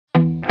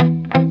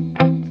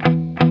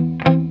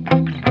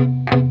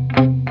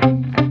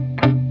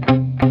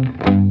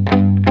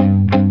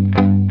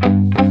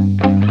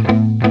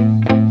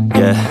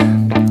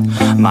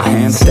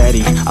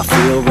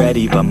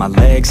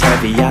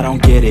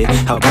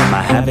am.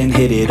 I haven't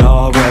hit it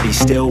already,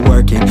 still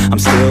working, I'm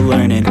still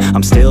learning,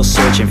 I'm still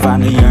searching,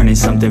 finally earning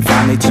something,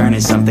 finally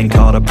turning something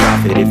called a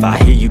profit. If I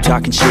hear you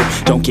talking shit,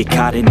 don't get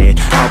caught in it.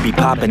 I'll be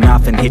popping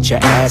off and hit your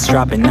ass,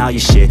 dropping all your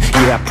shit.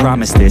 Yeah, I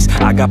promise this,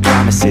 I got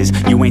promises,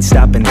 you ain't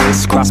stopping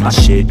this. Cross my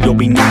shit, you'll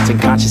be knocked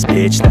unconscious,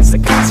 bitch. That's the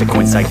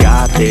consequence, I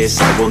got this,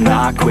 I will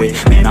not quit.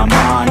 Man, I'm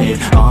on it,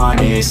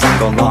 honest, I'm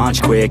gon'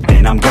 launch quick,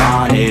 then I'm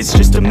gone. It's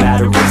just a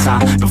matter of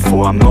time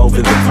before I'm over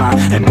the climb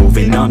and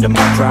moving under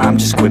my prime.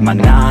 Just quit my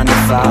 9 to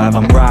 5,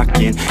 I'm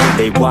rocking, and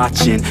they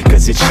watching,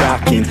 cause it's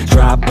shocking.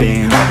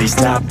 Dropping all these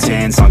top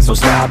 10 songs, no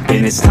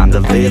stopping. It's time to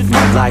live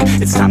my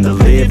life, it's time to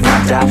live,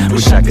 not die.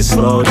 Wish I could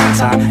slow down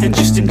time and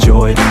just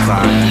enjoy the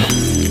climb.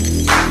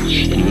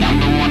 And I'm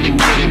the one to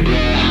get it, bro.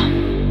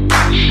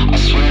 I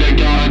swear to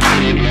God, I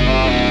get it,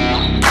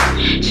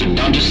 bro. So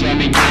don't just let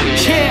me get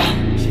it.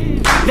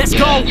 Yeah, let's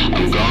go.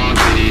 I'm gon'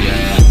 get it,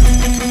 yeah.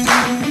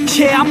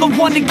 Yeah, I'm the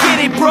one to get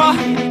it, bro.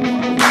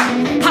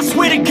 I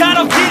swear to God,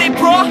 I'll get it,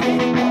 bro.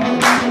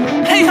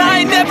 Hey, I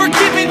ain't never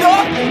giving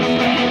up.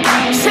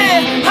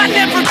 Yeah, I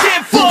never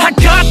give up. I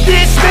got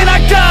this, man, I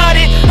got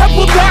it. I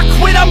will not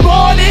quit, I'm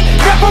on it.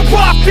 Never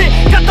off it.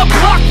 Got the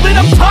block lit,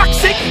 I'm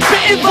toxic.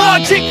 Spitting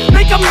logic,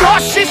 make them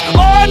nauseous.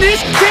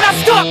 Honest, can I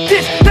stop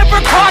this? Never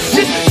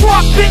cautious,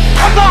 drop it.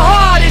 I'm the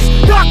hardest.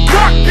 Knock,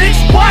 knock, bitch,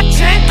 watch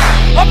it.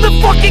 I'm the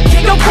fucking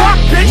king of rock,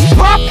 bitch.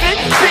 Profit,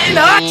 spitting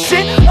hot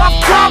shit. Off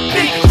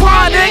topic,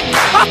 chronic.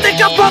 I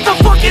think I'm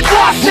motherfucking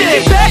lost it.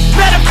 Making back,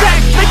 matter of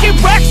fact, making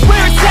racks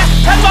where it's at.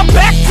 Have my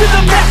back to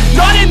the mat,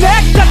 not an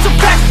act, that's a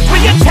fact.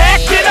 We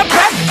attack in a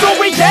pack, don't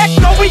react,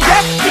 no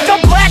react. Think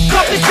I'm black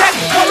off his ass,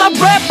 while I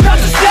rap,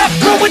 bounce a step.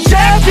 Throw a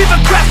jab, give a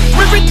crap.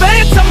 We're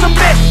advanced, I'm the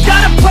man.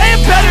 Got a plan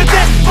better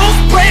than most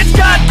brands.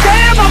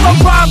 Goddamn, I'm a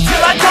rhyme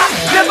till I die.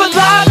 Never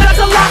lie, that's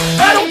a lie.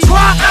 I don't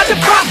try, I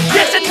defy.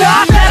 Get to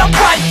die, that I'm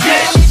right,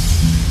 yeah.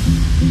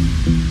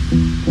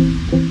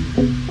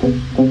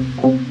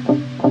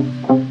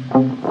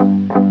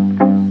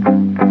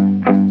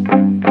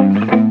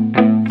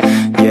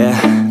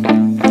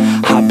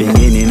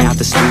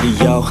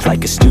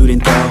 Like a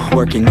student though,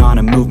 working on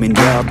a movement,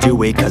 yeah, I'll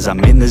do it cause I'm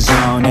in the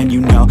zone. And you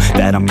know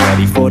that I'm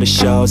ready for the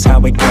shows. How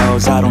it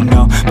goes, I don't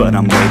know, but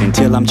I'm waiting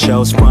till I'm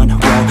chose. Front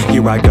row,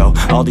 here I go.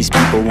 All these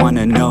people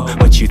wanna know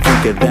what you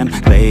think of them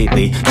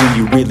lately. Do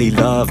you really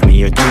love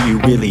me or do you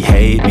really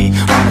hate me?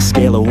 On a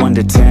scale of 1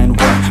 to 10,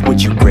 what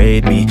would you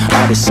grade me?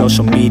 All this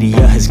social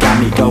media has got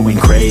me going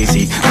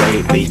crazy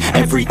lately.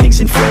 Everything's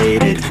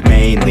inflated,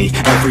 mainly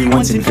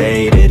everyone's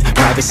invaded.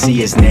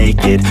 Privacy is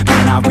naked,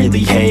 man, I really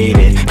hate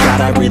it.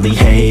 God, I really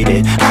hate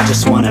it. I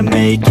just wanna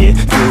make it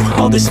through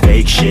all this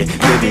fake shit.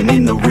 Living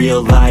in the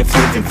real life,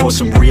 living for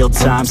some real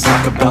times.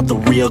 Talk about the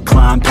real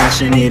climb,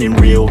 passionate in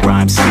real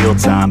rhymes. Steal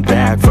time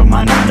back from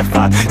my 9 to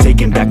 5,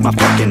 taking back my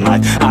fucking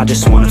life. I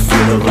just wanna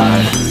feel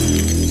alive.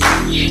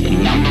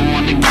 And I'm the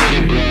one to get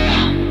it, bro.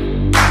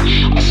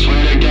 I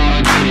swear to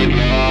God, I get it,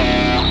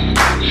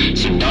 bro.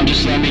 So don't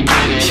just let me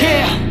get it.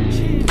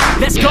 Yeah,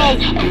 let's go.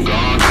 I'm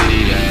gon' get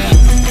it, yeah.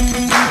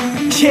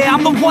 Yeah,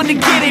 I'm the one to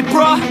get it,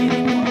 bro.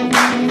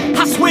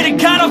 I swear to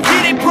God, I'll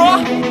get it,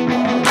 bro.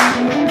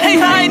 Hey,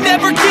 I ain't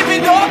never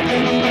giving up.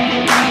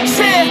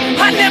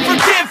 Yeah, I never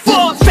give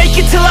up. Fake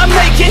it till I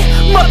make it.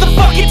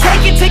 Motherfucking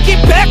take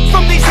it back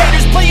from these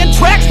haters. Playing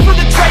tracks for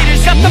the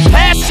traitors. Got the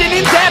passion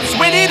in depths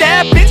when it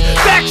happens.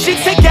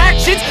 Factions take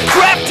actions,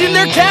 drafting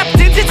their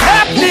captains. It's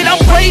happening, I'm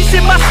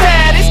raising my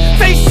status.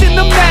 Facing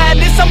the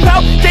madness, I'm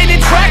out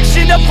gaining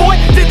traction. Avoid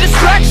the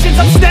distractions,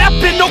 I'm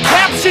snapping, no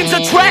captions.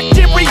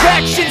 Attracting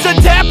reactions,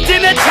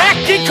 adapting,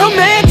 attacking,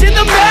 commanding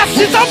the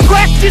masses. I'm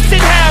practicing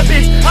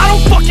habits, I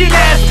don't fucking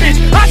ask bitch,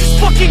 I just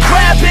fucking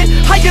grab it.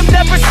 I am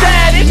never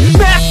static,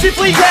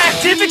 massively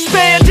active,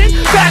 expanding,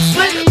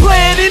 backslid,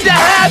 planning to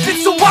have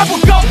it. So I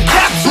will go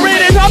capture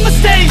it and I'ma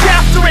stay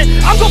after it.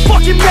 I'm gon'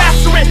 fucking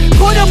master it,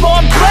 put them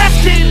on blast,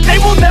 kid. They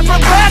will never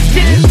last,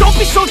 kid. Don't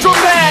be so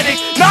dramatic,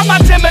 not my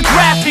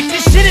demographic.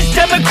 This shit is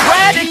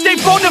democratic, they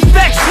phone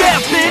effects, yeah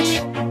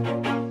bitch.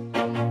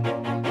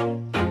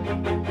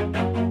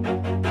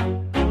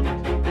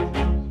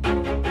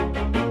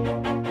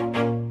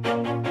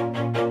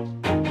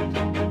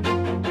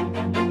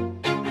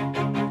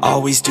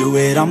 Always do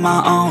it on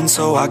my own,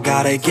 so I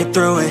gotta get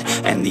through it.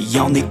 And the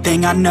only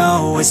thing I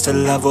know is to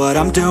love what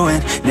I'm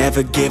doing.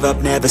 Never give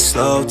up, never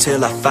slow,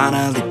 till I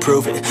finally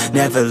prove it.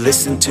 Never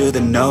listen to the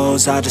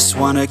no's, I just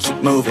wanna keep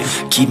moving.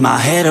 Keep my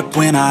head up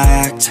when I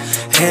act,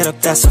 head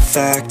up, that's a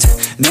fact.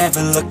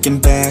 Never looking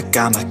back,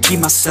 I'ma keep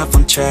myself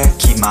on track.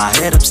 Keep my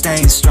head up,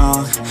 staying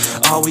strong,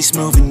 always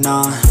moving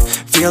on.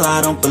 Feel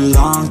I don't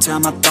belong, tell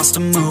my thoughts to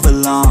move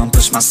along.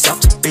 Push myself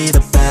to be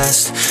the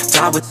best,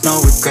 die with no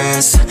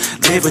regrets.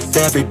 Live with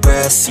every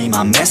breath, see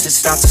my message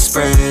start to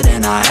spread.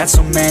 And I had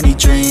so many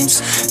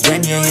dreams,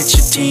 then you hit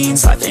your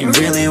teens. Life ain't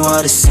really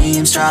what it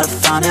seems, try to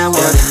find out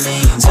what it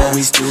means.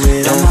 Always do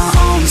it on my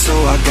own, so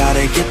I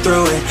gotta get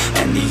through it.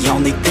 And the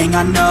only thing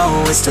I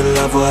know is to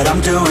love what I'm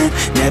doing.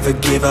 Never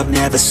give up,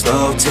 never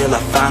slow, till I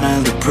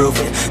finally prove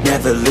it.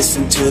 Never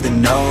listen to the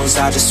no's,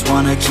 I just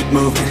wanna keep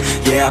moving.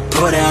 Yeah, I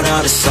put out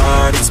all this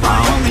art, it's my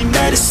only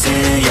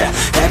medicine, yeah.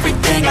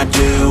 I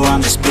do,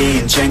 I'm just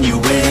being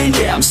genuine.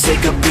 Yeah, I'm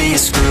sick of being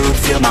screwed,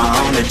 feel my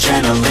own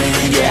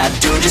adrenaline. Yeah, I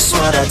do just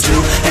what I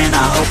do, and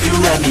I hope you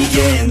let me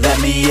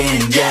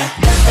in, yeah.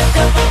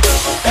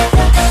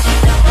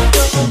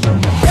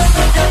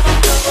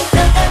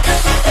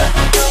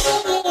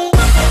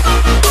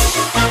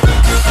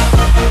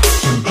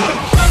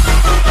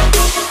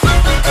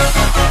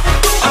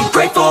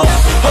 Grateful,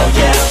 oh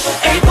yeah,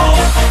 able,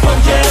 oh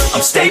yeah,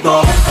 I'm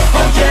stable,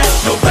 oh yeah,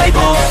 no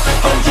label,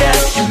 oh yeah,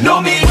 you know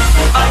me,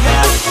 I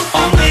have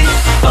only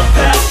a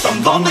path,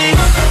 I'm lonely,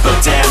 but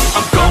damn,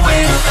 I'm going to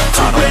win.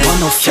 I don't want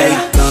no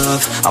fake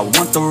love, I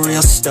want the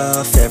real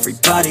stuff.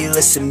 Everybody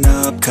listen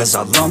up, cause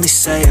I'll only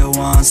say it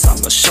once. I'm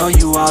gonna show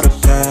you all the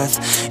path,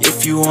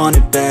 if you want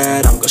it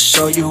bad. I'm gonna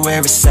show you where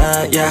it's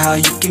at, yeah, how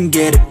you can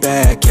get it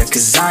back. Yeah,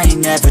 cause I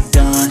ain't never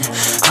done,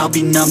 I'll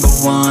be number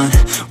one.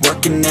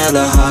 Working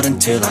hella hard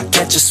until I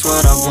get just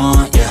what I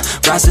want, yeah.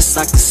 Rises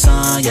like the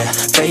sun, yeah,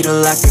 fatal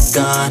like a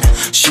gun.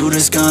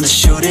 Shooter's gonna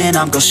shoot and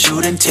I'm gonna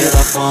shoot until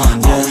I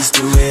won, yeah. Always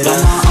do it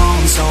on my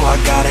own, so I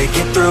gotta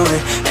get through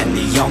it. And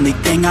the only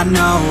thing I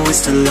know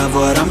is to love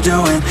what I'm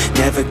doing.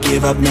 Never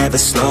give up, never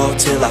slow,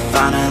 till I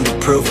finally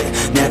prove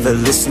it. Never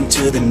listen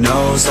to the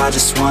no's, I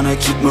just wanna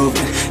keep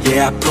moving.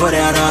 Yeah, I put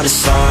out all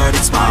this art,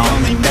 it's my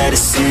only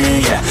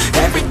medicine, yeah.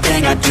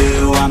 Everything I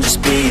do, I'm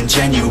just being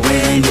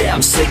genuine. Yeah,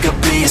 I'm sick of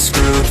being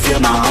screwed, feel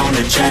my own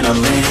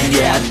adrenaline.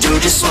 Yeah, I do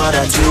just what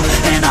I do,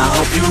 and I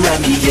hope you let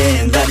me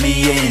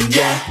in,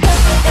 yeah.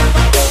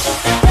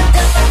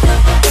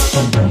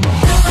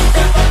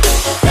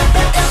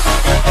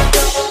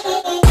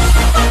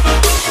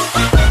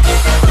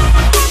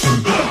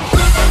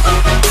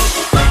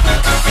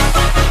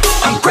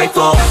 I'm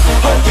grateful,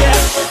 oh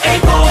yeah,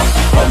 able,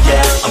 oh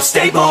yeah, I'm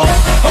stable,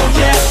 oh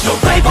yeah, no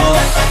label,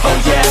 oh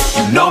yeah,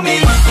 you know me,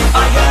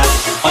 I have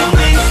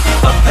only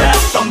a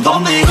path, I'm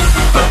lonely,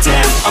 but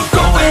damn, I'm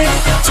going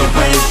to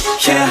win,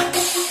 yeah.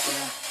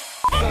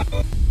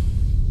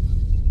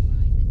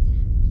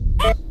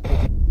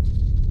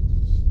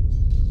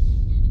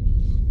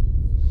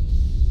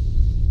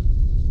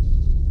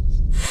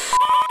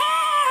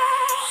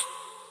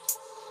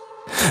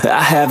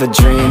 I have a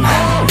dream,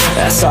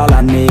 that's all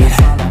I need.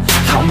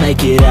 I'll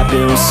make it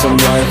happen with some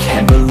work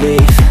and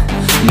belief.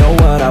 Know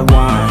what I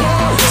want,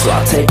 so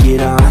I'll take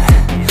it on.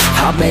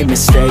 I've made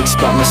mistakes,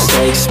 but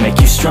mistakes make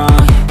you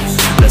strong.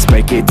 Let's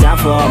break it down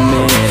for a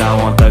minute. I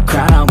want the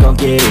crown, I'm gon'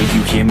 get it.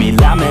 You hear me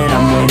loud, man,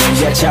 I'm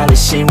winning. Yeah, Charlie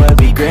Sheen will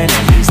be grinning.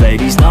 These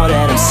ladies know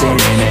that I'm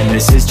sinning, and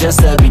this is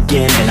just the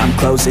beginning. I'm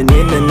closing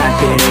in the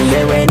ninth inning,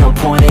 there ain't no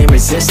point in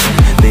resisting.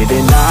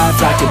 Living life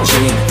like a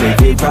dream,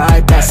 live it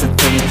right, that's the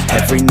thing.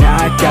 Every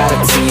night, got a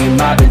team,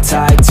 I've been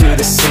tied to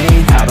the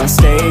scene. Out on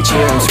stage,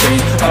 hear them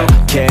scream,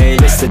 okay,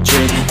 it's a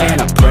dream.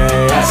 And I pray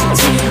as a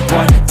team,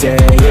 one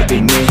day it'll be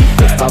me.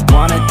 If I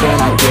want it, then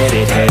I get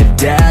it. Head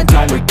down,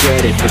 don't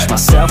regret it. Push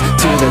myself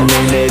to the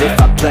limit. If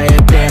I play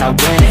it, then I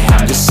win it.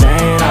 I'm just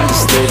saying, I'm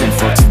just living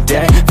for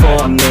today.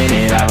 For a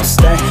minute, I don't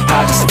stay,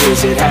 I just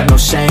visit. Have no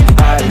shame,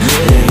 I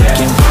admit it.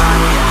 Looking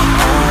right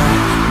at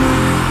me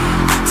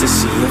to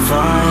see if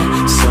I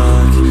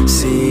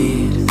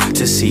succeed,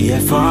 to see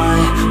if I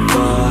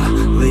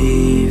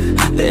believe.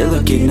 They're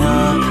looking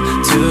up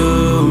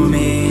to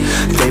me.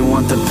 They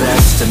want the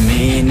best of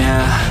me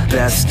now,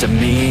 best of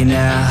me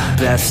now,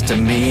 best of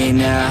me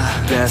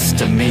now,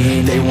 best of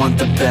me. They want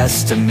the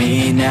best of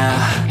me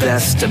now,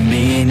 best of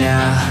me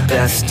now,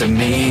 best of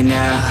me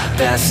now,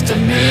 best of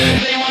me.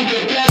 They want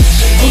the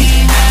best of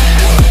me now.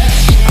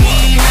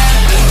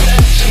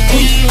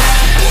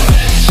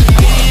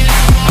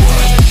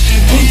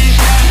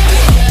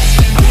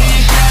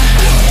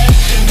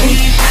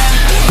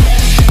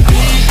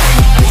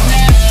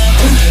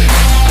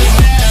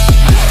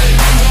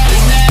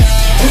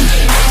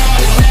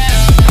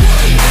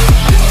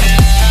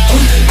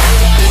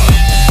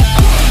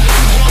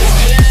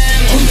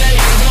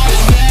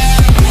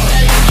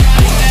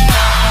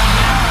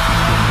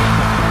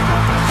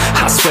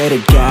 Swear to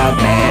God,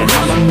 man,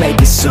 I'ma make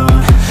it soon.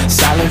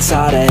 Silence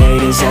all the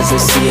haters as they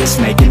see us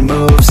making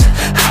moves.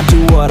 I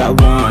do what I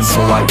want, so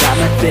I got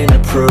nothing to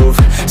prove.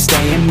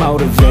 Staying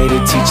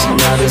motivated,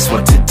 teaching others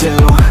what to do.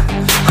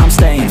 I'm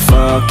staying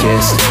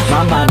focused,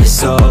 my mind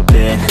is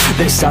open.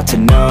 They start to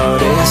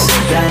notice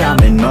that I'm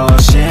in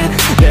motion.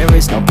 There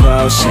is no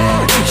potion,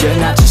 you're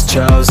not just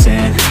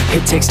chosen.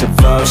 It takes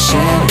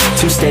devotion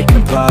to stay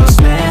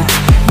composed, man.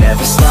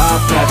 Never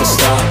stop,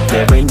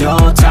 there ain't no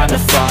time to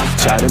fall.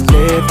 Try to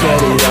live,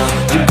 get it all,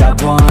 you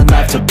got one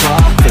life to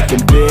ball.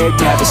 Thinking big,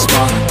 never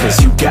small, cause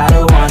you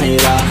gotta want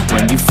it all.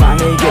 When you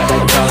finally get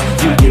that call,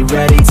 you get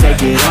ready,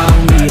 take it all.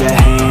 Need a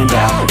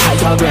handout, I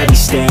already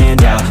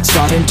stand out.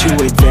 Starting to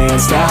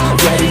advance now,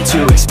 ready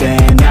to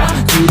expand now.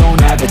 You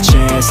don't have a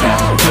chance now,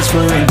 cause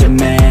we're in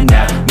demand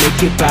now.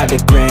 Make it by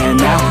the grand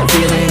now,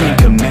 feeling in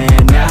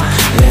command now.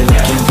 They're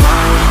looking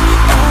right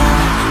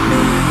at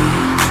me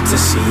to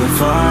see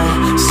if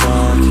I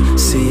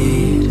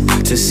succeed,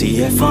 to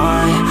see if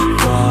I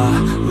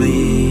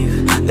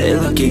believe. They're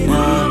looking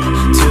up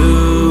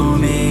to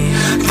me.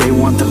 They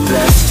want the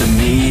best of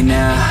me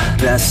now,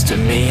 best of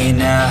me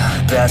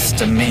now,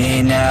 best of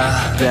me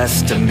now,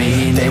 best of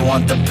me. They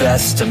want the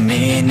best of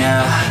me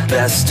now,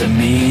 best of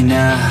me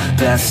now,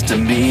 best of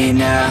me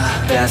now,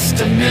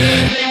 best of me.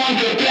 They want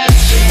the